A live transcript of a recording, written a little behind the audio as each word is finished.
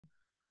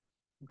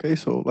Okay,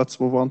 so let's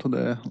move on to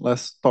the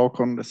last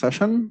talk on the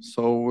session.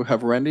 So we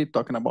have Randy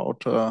talking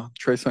about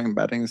tracer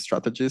embedding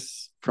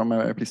strategies from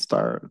MIP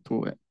star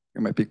to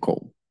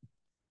MIPco.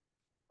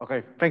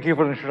 Okay, thank you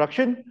for the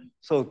introduction.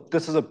 So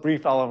this is a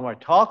brief outline of my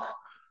talk.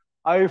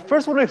 I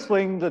first want to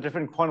explain the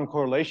different quantum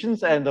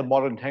correlations and the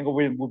model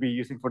entanglement we'll be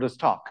using for this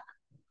talk.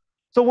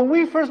 So when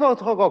we first want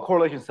to talk about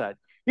correlation set,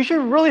 you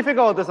should really think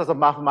about this as a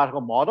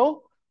mathematical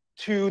model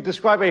to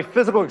describe a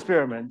physical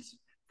experiment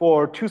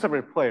for two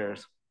separate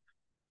players.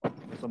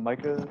 There's a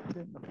mic.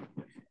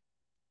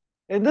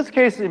 In this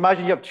case,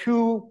 imagine you have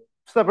two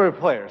separate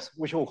players,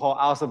 which we'll call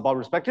Alice and Bob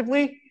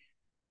respectively.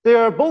 They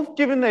are both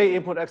given a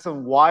input x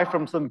and y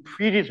from some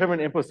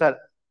predetermined input set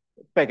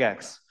big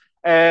X.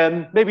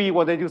 And maybe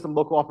when they do some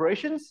local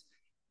operations,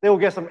 they will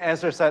get some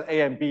answer set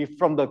A and B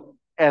from the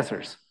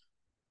answers.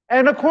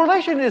 And a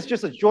correlation is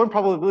just a joint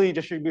probability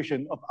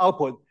distribution of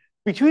output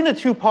between the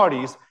two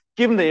parties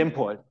given the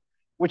input,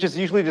 which is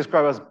usually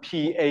described as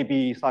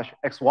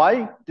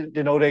PAB/XY,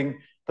 denoting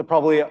the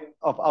probability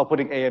of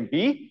outputting A and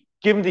B,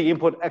 given the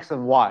input X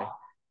and Y.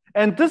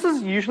 And this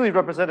is usually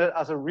represented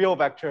as a real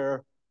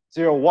vector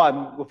 0,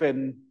 1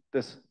 within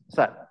this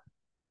set.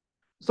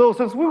 So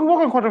since we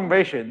work on quantum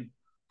information,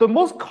 the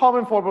most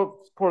common form of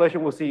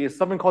correlation we'll see is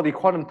something called the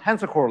quantum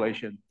tensor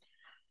correlation.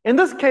 In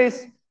this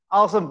case,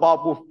 Alice and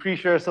Bob will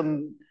pre-share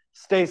some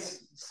states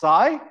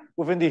psi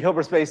within the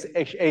Hilbert space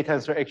HA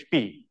tensor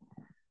HB.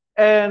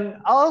 And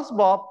Alice and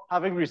Bob,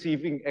 having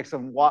receiving X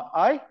and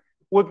Y,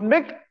 would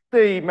make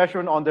the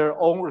measurement on their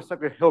own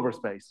respective Hilbert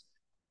space.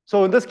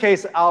 So in this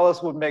case,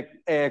 Alice would make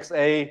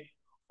AXA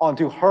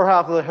onto her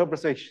half of the Hilbert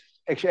space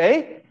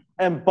HA,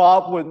 and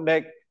Bob would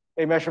make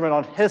a measurement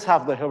on his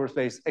half of the Hilbert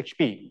space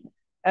HB.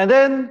 And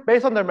then,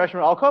 based on their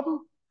measurement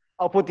outcome,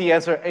 I'll put the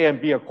answer A and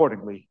B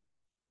accordingly.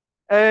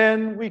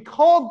 And we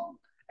call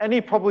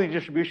any probability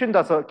distribution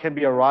that can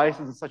be arise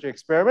in such an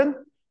experiment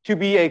to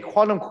be a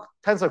quantum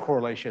tensor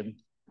correlation.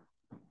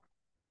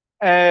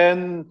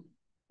 And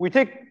we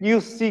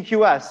use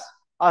CQS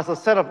as a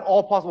set of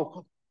all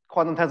possible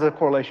quantum tensor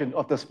correlation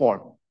of this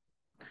form.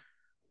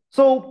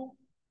 So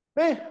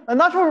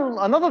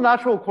another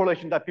natural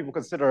correlation that people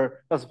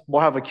consider that's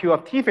more have a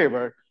QFT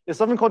favor is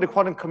something called the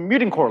quantum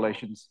commuting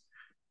correlations.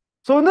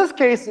 So in this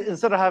case,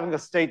 instead of having a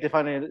state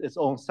defined in its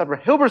own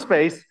separate Hilbert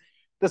space,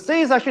 the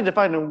state is actually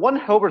defined in one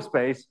Hilbert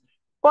space,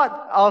 but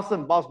Alice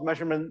and Bob's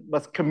measurement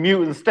must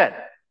commute instead.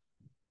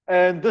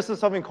 And this is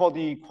something called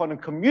the quantum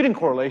commuting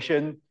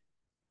correlation.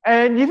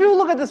 And if you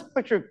look at this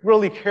picture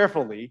really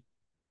carefully,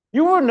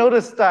 you will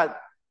notice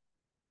that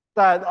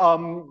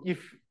if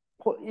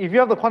you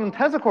have the quantum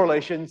tensor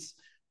correlations,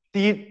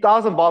 the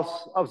Alice and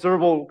Bob's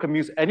observable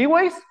commutes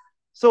anyways.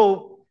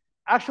 So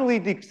actually,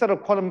 the set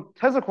of quantum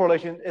tensor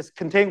correlation is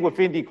contained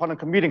within the quantum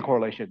commuting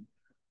correlation.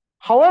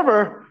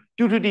 However,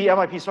 due to the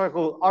MIP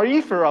circle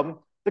RE theorem,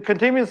 the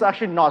containment is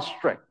actually not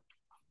strict.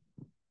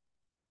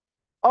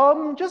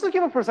 Just to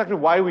give a perspective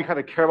why we kind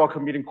of care about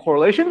commuting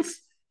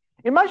correlations,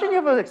 imagine you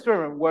have an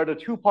experiment where the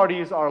two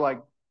parties are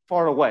like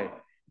far away.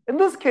 In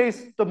this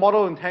case, the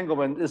model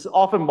entanglement is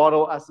often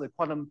modeled as the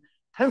quantum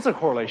tensor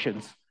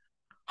correlations.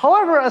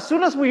 However, as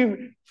soon as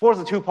we force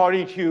the two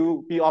parties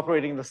to be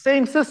operating in the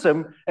same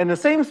system and the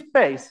same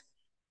space,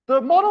 the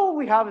model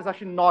we have is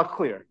actually not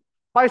clear.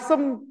 By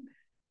some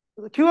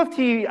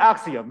QFT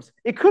axioms,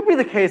 it could be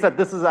the case that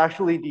this is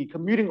actually the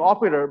commuting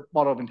operator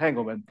model of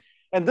entanglement.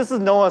 And this is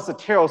known as the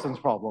Terelson's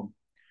problem.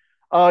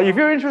 If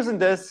you're interested in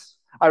this,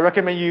 I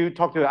recommend you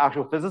talk to an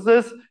actual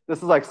physicist. This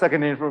is like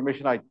secondhand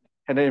information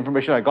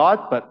I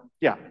got, but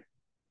yeah.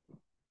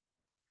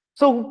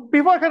 So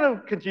before I kind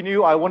of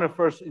continue, I want to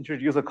first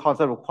introduce a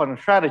concept of quantum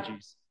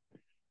strategies.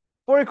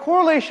 For a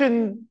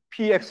correlation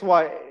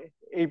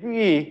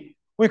PXY-ABE,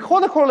 we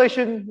call the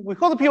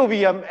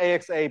POVM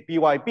AXA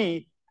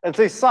BYB and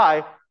say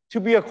psi to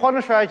be a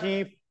quantum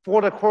strategy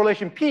for the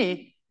correlation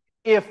P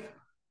if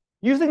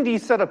using the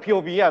set of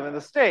POVM in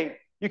the state,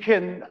 you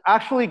can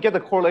actually get the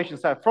correlation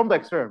set from the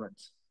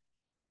experiments.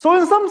 So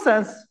in some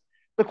sense,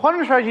 the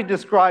quantum strategy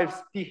describes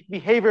the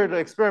behavior of the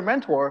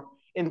experimenter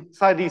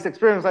inside these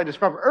experiments I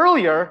described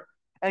earlier,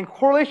 and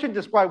correlation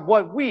describe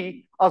what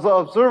we, as an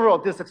observer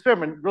of this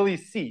experiment, really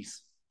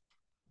sees.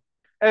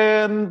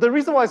 And the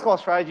reason why it's called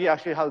strategy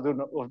actually has to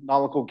do with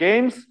non-local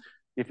games.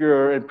 If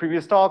you're in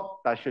previous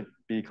talk, that should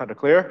be kind of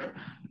clear.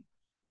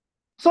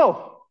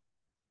 So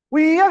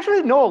we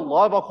actually know a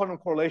lot about quantum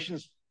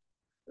correlations.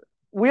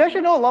 We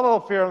actually know a lot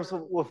about theorems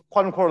with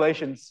quantum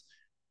correlations.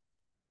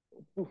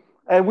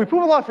 And we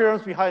prove a lot of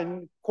theorems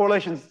behind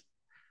correlations,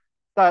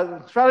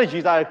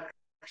 strategies that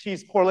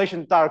achieve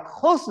correlations that are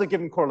close to the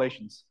given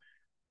correlations.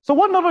 So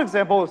one notable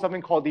example is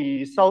something called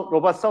the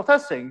robust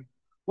self-testing,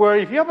 where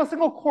if you have a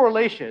single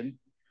correlation,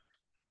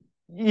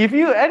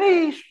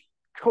 any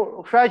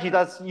strategy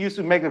that's used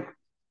to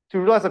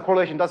realize a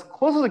correlation that's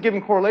close to the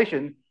given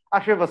correlation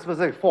actually have a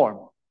specific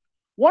form.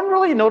 One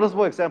really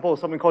noticeable example is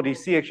something called the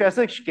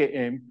CHSH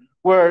game,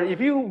 where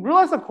if you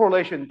realize a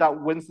correlation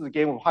that wins the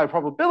game with high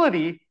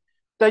probability,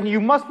 then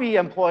you must be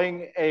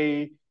employing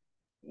a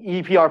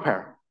EPR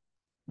pair.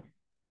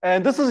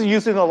 And this is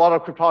used in a lot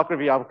of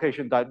cryptography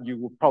applications that you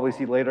will probably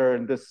see later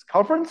in this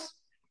conference.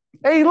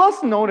 A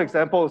less known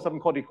example is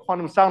something called the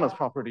quantum soundness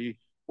property,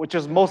 which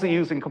is mostly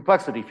used in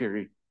complexity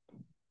theory.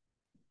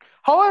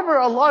 However,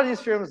 a lot of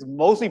these theorems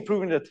mostly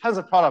proven in the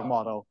tensor product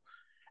model.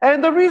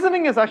 And the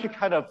reasoning is actually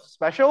kind of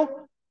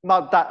special.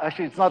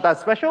 It's not that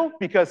special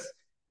because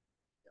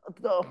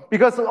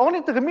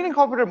only the commuting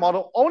operator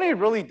model only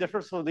really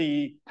differs from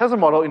the tensor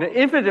model in an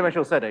infinite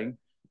dimensional setting.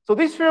 So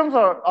these theorems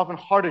are often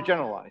hard to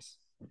generalize.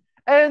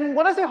 And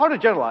when I say hard to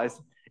generalize,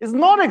 it's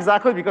not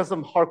exactly because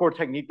some hardcore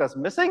technique that's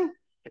missing.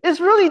 It's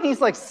really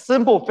these like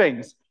simple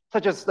things,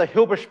 such as the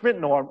Hilbert-Schmidt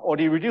norm or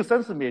the reduced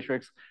density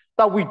matrix,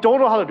 that we don't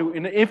know how to do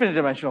in an infinite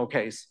dimensional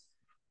case.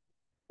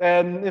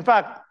 And in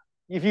fact,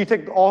 if you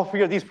take all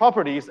three of these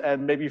properties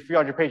and maybe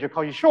 300 page of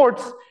Cauchy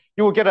Shorts,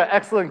 you will get an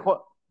excellent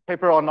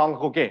paper on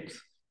non-local games.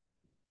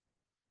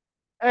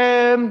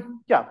 And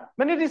yeah,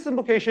 many of these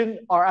simplifications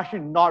are actually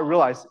not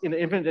realized in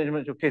the infinite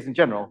dimensional case in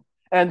general.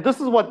 And this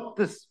is what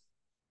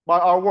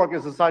our work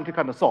is designed to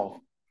kind of solve.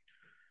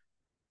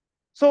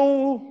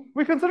 So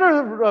we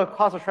consider a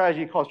class of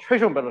strategy called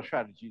tracial embeddable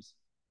strategies.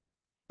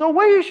 The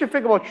way you should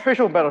think about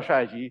tracial embeddable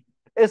strategy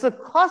is a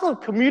class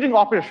of commuting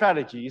operator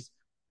strategies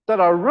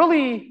that are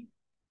really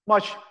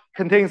much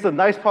contains the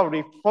nice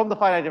property from the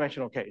finite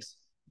dimensional case.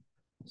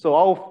 So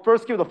I'll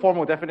first give the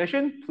formal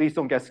definition. Please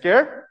don't get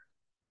scared.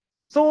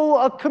 So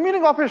a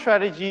commuting operator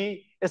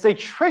strategy is a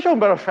tracial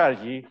embeddable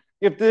strategy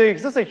if there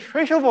exists a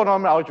tracial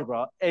polynomial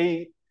algebra,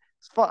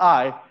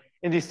 I,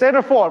 in the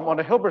standard form on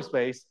the Hilbert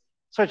space,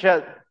 such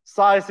that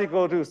psi is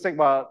equal to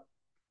sigma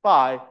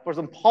phi for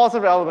some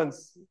positive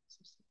elements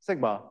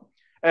sigma.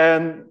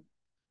 And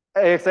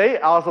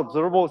AXA, Alice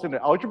observable, is in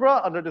the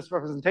algebra under this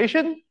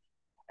representation.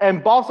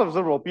 And Bob's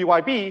observable,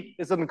 BYB,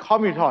 is in the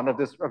commuton of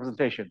this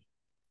representation.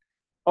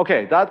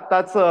 Okay,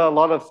 that's a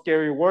lot of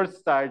scary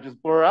words that I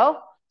just blur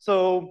out.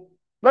 So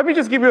let me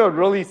just give you a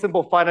really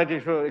simple finite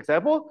dimensional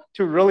example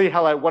to really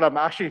highlight what I'm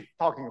actually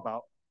talking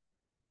about.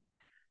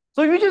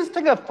 So if you just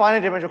take a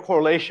finite dimensional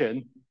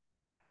correlation,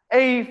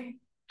 a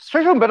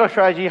tracial embeddable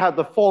strategy has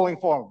the following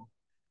form,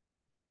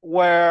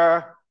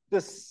 where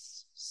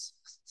this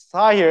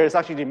psi here is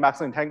actually the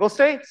maximum entangled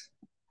state,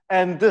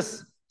 and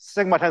this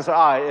sigma tensor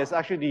I is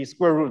actually the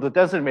square root of the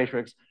density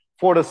matrix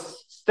for the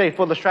state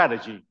for the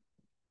strategy.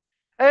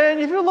 And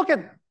if you look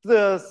at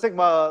the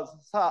sigma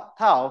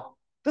tau,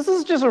 this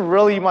is just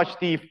really much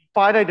the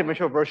finite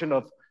dimensional version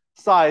of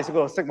psi is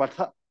equal to sigma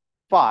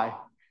phi,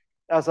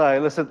 as I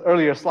listed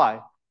earlier slide.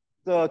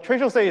 The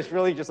tracial state is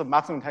really just a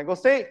maximum entangled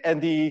state,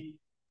 and the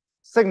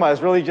sigma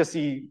is really just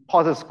the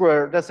positive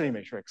square density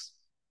matrix.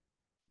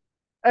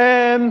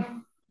 And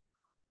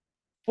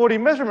for the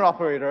measurement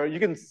operator, you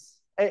can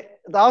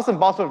the Alice and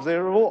Bob's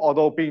observable,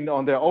 although being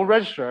on their own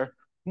register,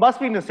 must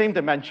be in the same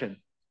dimension.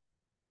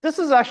 This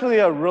is actually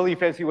a really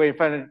fancy way of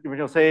finite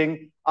dimensional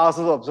saying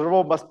Alice's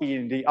observable must be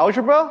in the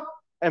algebra,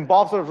 and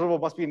Bob's observable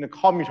must be in the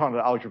commuton of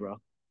the algebra.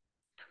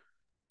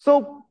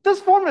 So this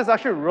form is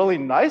actually really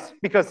nice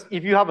because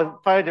if you have a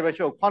finite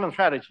dimensional quantum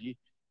strategy,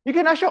 you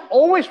can actually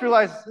always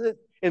realize it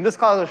in this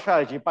class of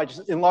strategy by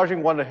just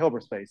enlarging one of the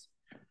Hilbert space.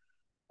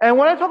 And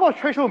when I talk about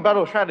tracial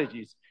embeddable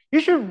strategies, you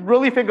should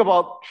really think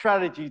about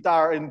strategies that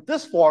are in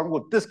this form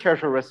with these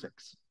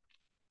characteristics.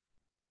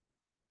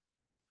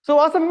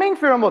 So as a main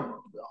theorem of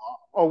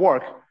our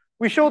work,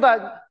 we show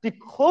that the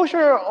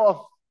closure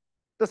of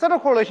the set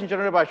of correlation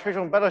generated by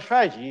tracial embeddable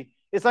strategy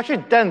is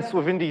actually dense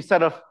within the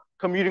set of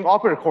commuting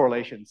operator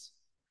correlations.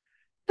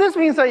 This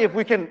means that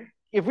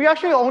if we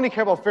actually only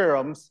care about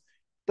theorems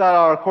that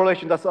are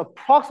correlation that's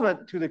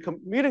approximate to the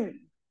commuting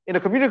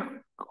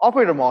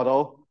operator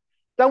model,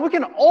 then we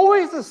can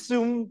always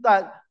assume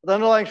that the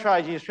underlying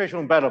strategy is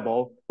tracial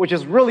embeddable, which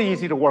is really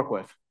easy to work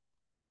with.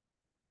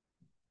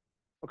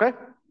 Okay.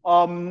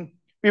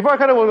 Before I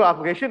kind of go to the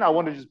application, I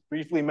want to just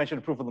briefly mention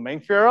the proof of the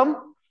main theorem,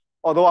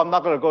 although I'm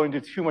not going to go into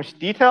too much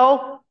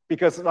detail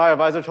because my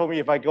advisor told me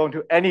if I go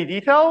into any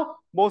detail,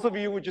 most of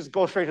you would just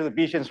go straight to the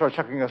beach and start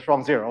checking a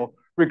strong zero,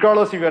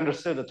 regardless if you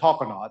understood the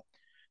talk or not.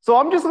 So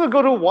I'm just going to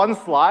go to one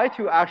slide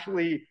to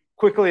actually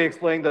quickly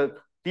explain the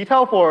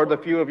detail for the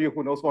few of you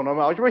who know small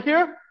normal algebra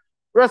here.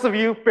 The rest of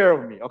you, bear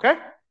with me, okay?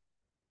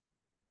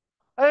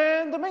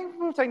 And the main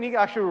proof technique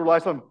actually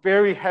relies on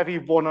very heavy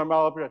von Neumann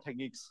algebra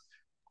techniques.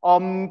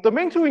 The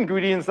main two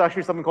ingredients are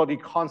actually something called the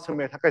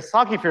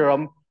Constantine-Takasaki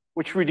theorem,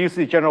 which reduces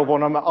the general von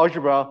Neumann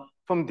algebra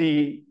to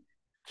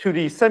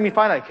the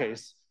semi-finite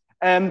case.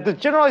 And the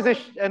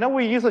generalization, and then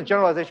we use a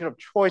generalization of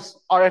choice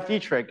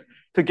RFD trick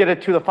to get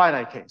it to the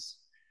finite case.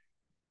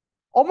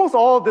 Almost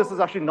all of this is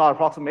actually not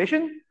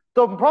approximation.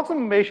 The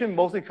approximation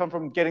mostly comes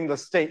from getting the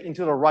state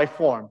into the right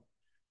form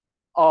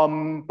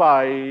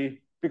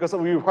because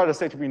we require the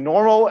state to be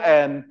normal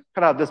and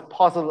kind of have this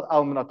positive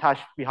element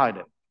attached behind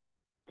it.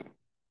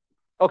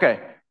 Okay,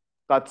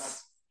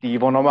 that's the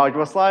von Neumann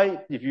algebra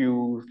slide. If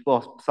you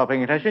stop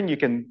paying attention, you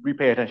can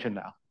repay attention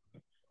now.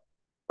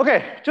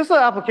 Okay, just the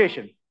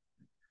application.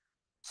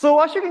 So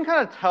as you can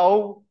kind of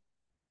tell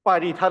by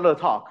the title of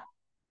the talk,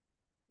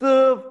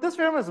 this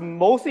theorem is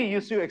mostly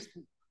used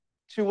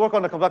to work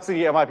on the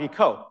complexity of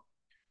MIPco.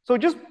 So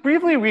just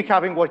briefly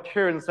recapping what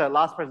Kieran said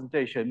last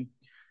presentation.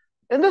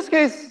 In this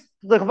case,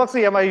 the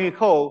complexity of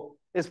MIPco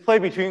is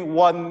played between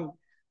one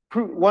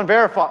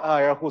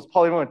verifier who's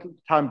polynomial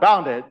time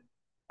bounded,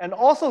 and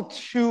also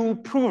two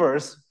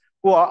provers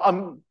who are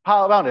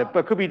unbounded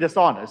but could be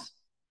dishonest.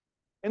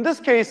 In this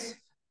case,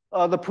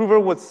 the prover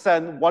would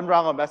send one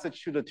round of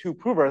message to the two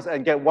provers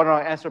and get one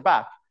round answer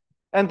back.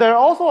 And they're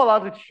also allowed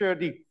to share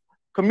the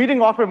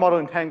commuting operator model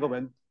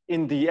entanglement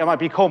in the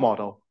MIPco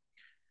model.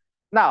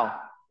 Now,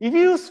 if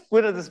you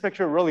squint at this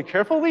picture really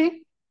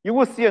carefully, you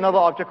will see another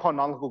object called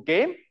non-local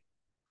game.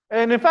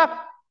 And in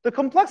fact, the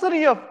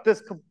complexity of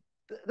this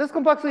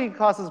complexity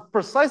class is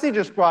precisely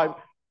described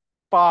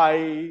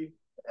by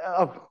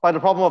the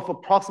problem of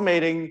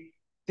approximating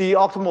the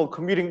optimal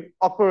commuting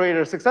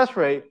operator success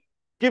rate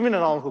given a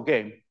non-local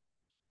game.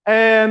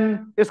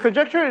 And it's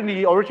conjectured in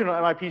the original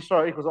MIP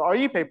star equals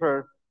RE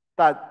paper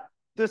that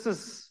this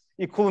is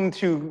equivalent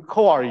to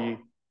co-RE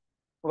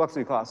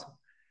complexity class.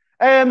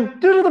 And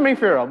due to the main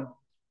theorem,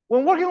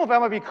 when working with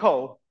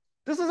MIPco,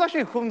 this is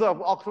actually equivalent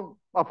to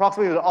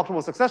approximately the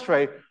optimal success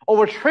rate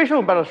over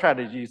tracial embeddable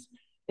strategies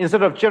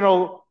instead of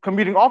general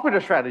commuting operator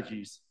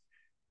strategies,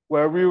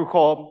 where we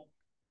recall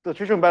the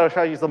tracial embeddable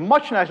strategy is a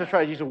much nicer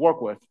strategy to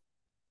work with.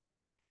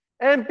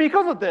 And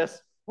because of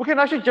this, we can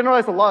actually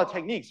generalize a lot of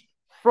techniques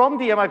from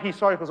the MIP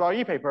star equals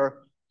RE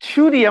paper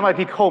to the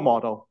MIPco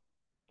model.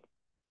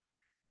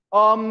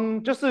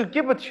 Just to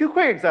give two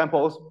quick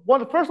examples,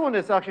 the first one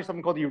is actually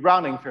something called the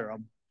rounding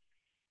theorem.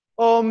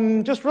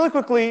 Just really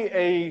quickly,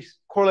 a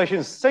correlation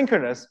is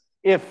synchronous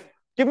if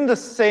given the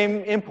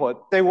same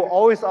input, they will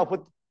always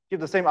give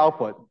the same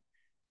output.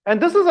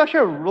 And this is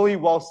actually a really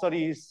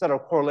well-studied set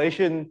of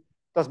correlation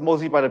that's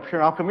mostly by the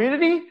pure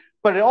community,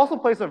 but it also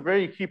plays a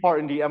very key part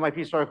in the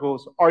MIP star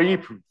equals RE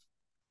proof.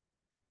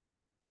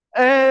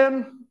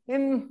 And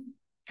in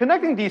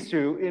connecting these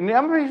two, in the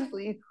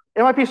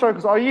MIP star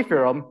equals RE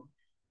theorem,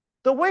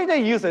 the way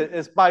they use it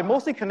is by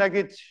mostly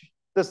connecting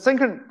the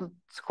synchronous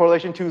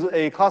correlation to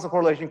a class of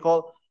correlation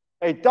called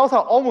a delta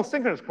almost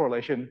synchronous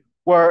correlation,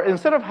 where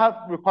instead of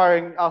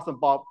requiring Alice and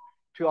Bob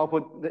to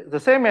output the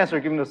same answer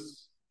given the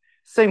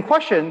same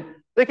question,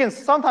 they can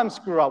sometimes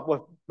screw up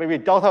with maybe a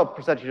delta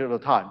percentage of the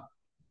time.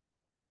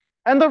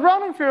 And the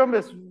rounding theorem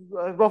is,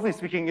 roughly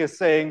speaking, is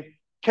saying,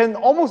 can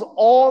almost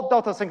all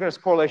delta synchronous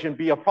correlation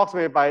be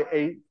approximated by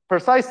a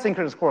precise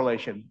synchronous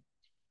correlation?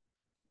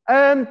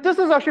 And this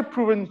is actually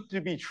proven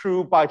to be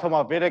true by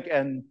Thomas Vidick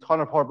and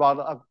Connor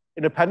Porbat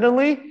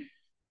independently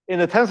in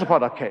the tensor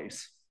product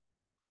case.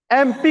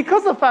 And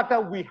because of the fact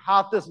that we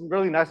have this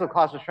really nice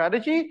class of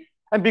strategy,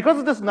 and because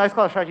of this nice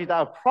class of strategy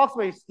that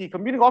approximates the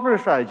commuting operator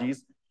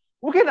strategies,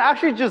 we can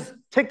actually just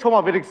take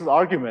Thomas Vidick's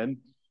argument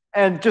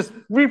and just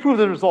reprove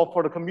the result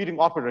for the commuting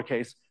operator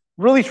case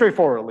really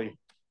straightforwardly.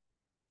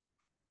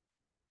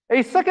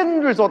 A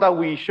second result that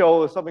we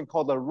show is something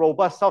called the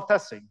robust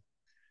self-testing.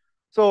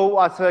 So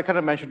as I kind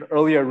of mentioned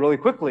earlier really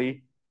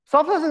quickly,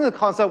 self-testing is a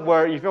concept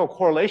where if you have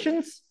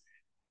correlations,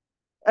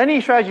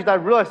 any strategies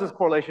that realize this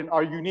correlation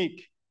are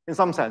unique in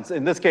some sense,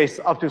 in this case,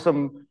 up to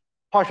some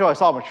partial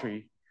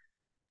isometry.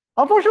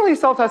 Unfortunately,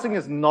 self-testing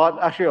is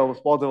not actually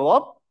well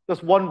developed.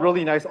 There's one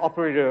really nice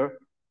operator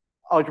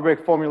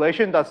algebraic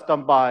formulation that's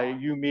done by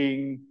Yu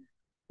Ming,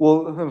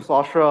 William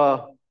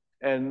Slostra,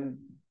 and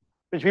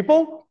Rich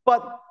people.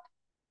 But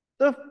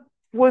if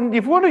we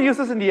want to use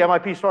this in the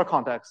MIP star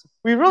context,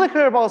 we really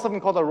care about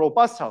something called a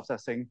robust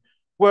self-testing,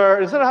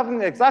 where instead of having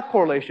an exact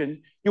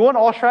correlation, you want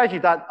all strategy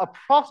that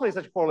approximates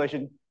such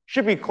correlation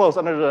should be close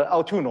under the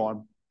L2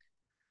 norm.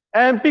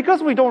 And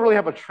because we don't really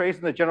have a trace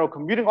in the general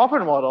commuting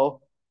operator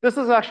model, this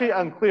is actually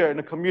unclear in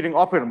the commuting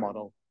operator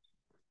model.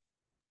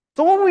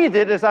 So what we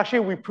did is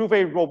actually we prove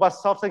a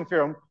robust self-testing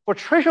theorem for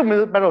tracial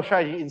embeddable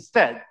strategy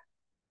instead.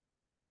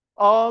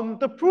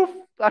 The proof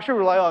actually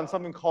relied on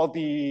something called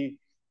the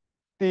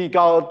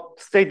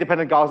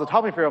state-dependent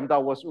Gowers-Hatami theorem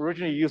that was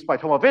originally used by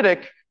Thomas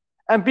Vidick.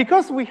 And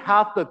because we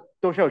have the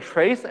Tracial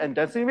trace and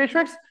density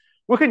matrix,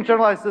 we can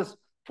generalize this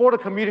for the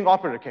commuting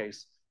operator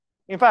case.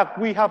 In fact,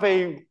 we have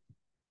a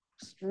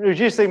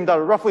regime statement that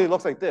roughly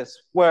looks like this,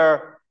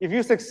 where if a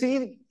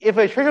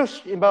tracial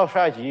embeddable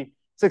strategy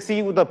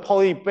succeeds with the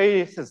Pauli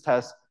basis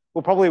test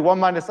with probably 1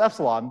 minus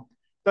epsilon,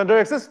 then there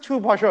exists two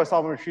partial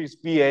isometries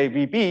VA,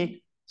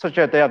 VB, such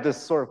that they have this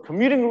sort of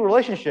commuting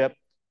relationship.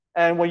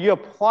 And when you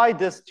apply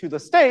this to the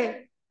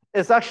state,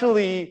 it's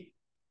actually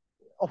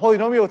a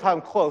polynomial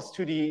time close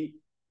to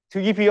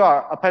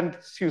EPR append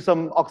to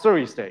some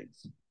auxiliary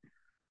states.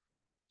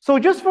 So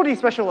just for the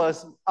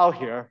specialists out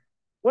here,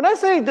 when I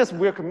say this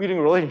weird commuting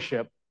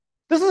relationship,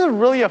 this is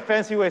really a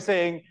fancy way of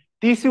saying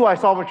these two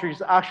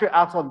isometries actually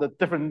act on the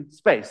different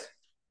space.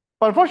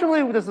 But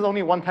unfortunately, this is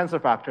only one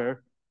tensor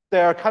factor.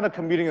 They're kind of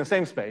commuting in the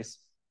same space.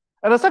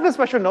 And the second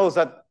special note is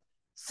that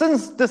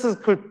since this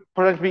could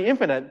potentially be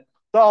infinite,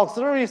 the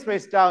auxiliary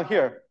space down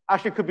here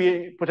actually could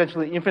be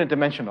potentially infinite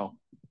dimensional.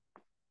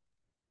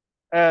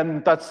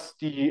 And that's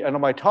the end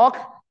of my talk.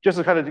 Just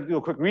to kind of do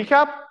a quick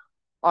recap,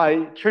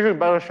 tracial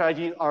embeddable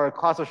strategies are a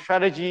class of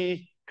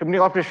strategy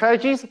commuting operator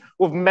strategies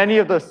with many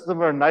of the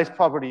similar nice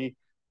property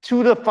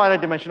to the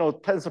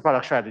finite-dimensional tensor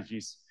product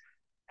strategies.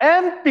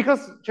 And because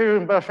Tracial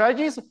embeddable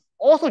strategies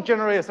also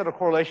generate a set of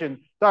correlations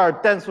that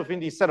are dense within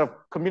the set of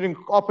commuting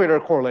operator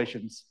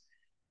correlations.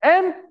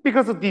 And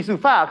because of these two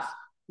facts,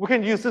 we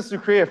can use this to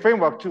create a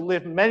framework to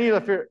lift many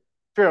of the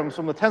theorems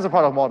from the tensor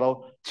product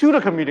model to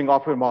the commuting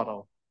operator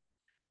model.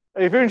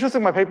 If you're interested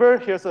in my paper,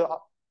 here's a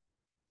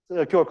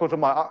QR code to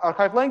my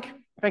archive link.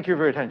 Thank you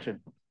for your attention.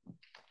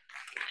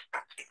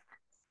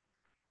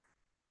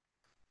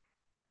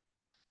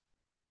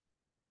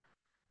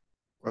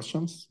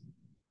 Questions?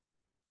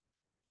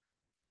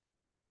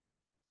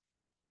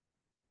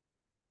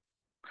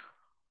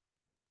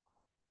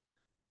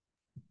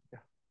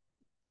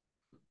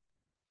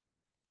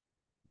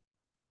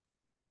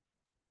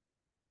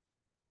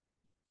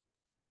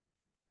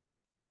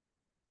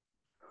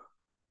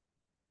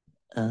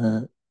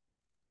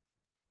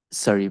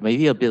 Sorry,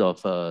 maybe a bit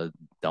of a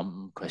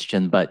dumb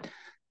question, but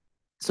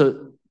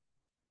so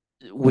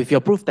with your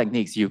proof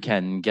techniques, you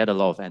can get a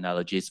lot of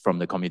analogies from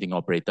the commuting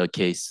operator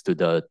case to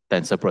the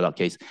tensor product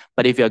case.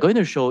 But if you're going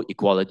to show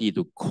equality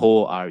to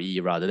co-RE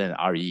rather than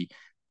RE,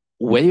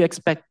 where do you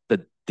expect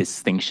the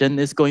distinction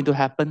is going to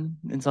happen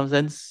in some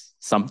sense?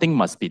 Something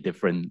must be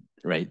different,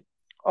 right?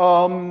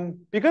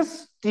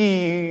 Because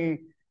in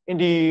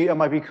the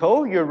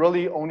MIPco, you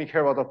really only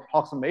care about the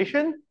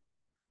approximation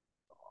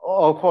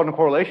of quantum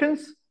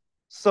correlations.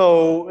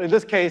 So in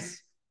this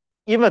case,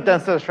 even a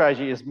tensor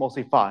strategy is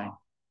mostly fine,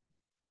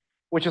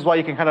 which is why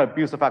you can kind of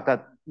abuse the fact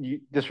that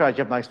this strategy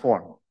have nice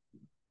form.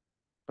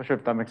 Not sure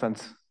if that makes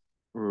sense.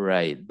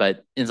 Right,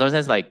 but in some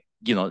sense, like,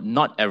 you know,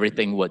 not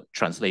everything would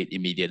translate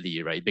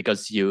immediately, right?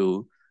 Because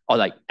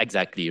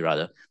exactly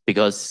rather,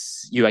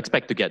 because you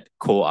expect to get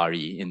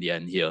co-RE in the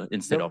end here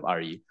instead of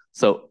RE.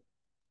 So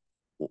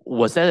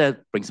was there a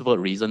principal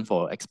reason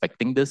for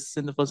expecting this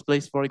in the first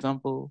place, for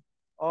example?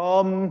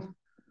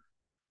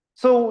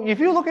 So if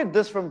you look at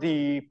this from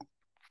the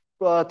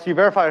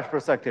t-verifier's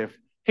perspective,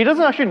 he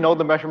doesn't actually know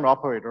the measurement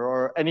operator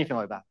or anything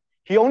like that.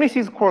 He only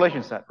sees a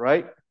correlation set,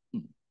 right?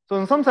 So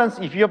in some sense,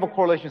 if you have a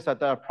correlation set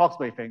that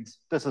approximates things,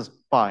 this is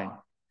fine.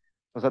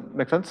 Does that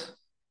make sense?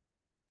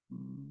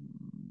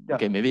 Yeah.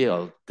 Okay, maybe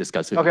I'll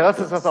discuss it. Okay, let's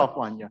discuss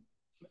offline, yeah.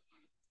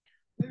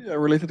 Maybe a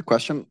related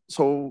question.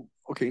 So,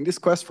 okay, in this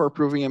quest for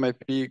proving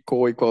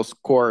MIPco equals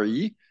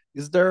co-RE,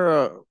 is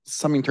there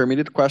some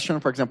intermediate question?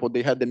 For example,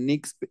 they had the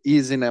NICSP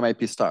is in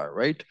MIP star,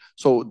 right?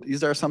 So is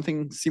there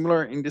something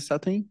similar in this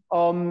setting?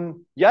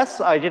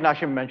 Yes, I didn't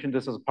actually mention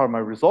this as part of my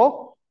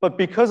result, but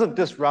because of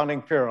this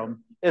rounding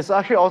theorem, it's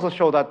actually also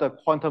show that the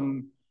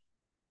quantum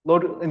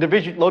load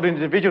individual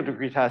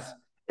degree test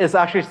is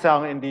actually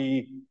sound in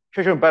the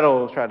Tracial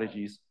embeddable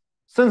strategies.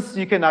 Since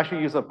you can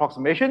actually use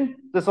approximation,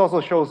 this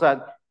also shows that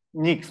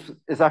NICSP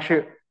is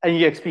actually,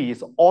 NEXP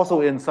is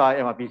also inside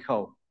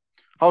MIPco.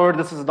 However,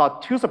 this is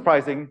not too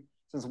surprising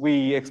since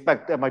we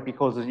expect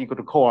MIPco is equal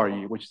to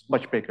co-RE, which is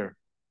much bigger.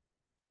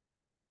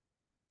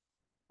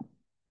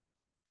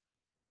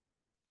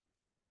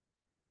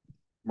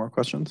 More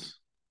questions?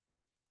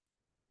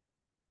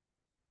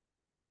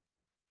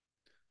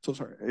 So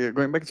sorry,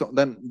 going back, so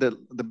then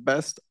the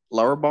best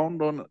lower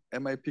bound on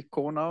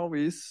MIPco now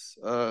is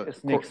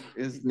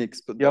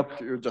NICSP, but yep.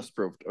 that you just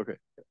proved. Okay.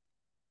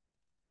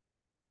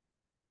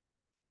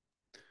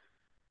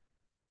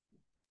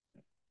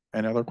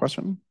 Any other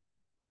question?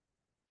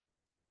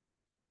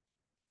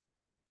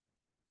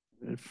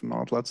 If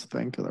not, let's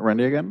thank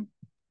Randy again.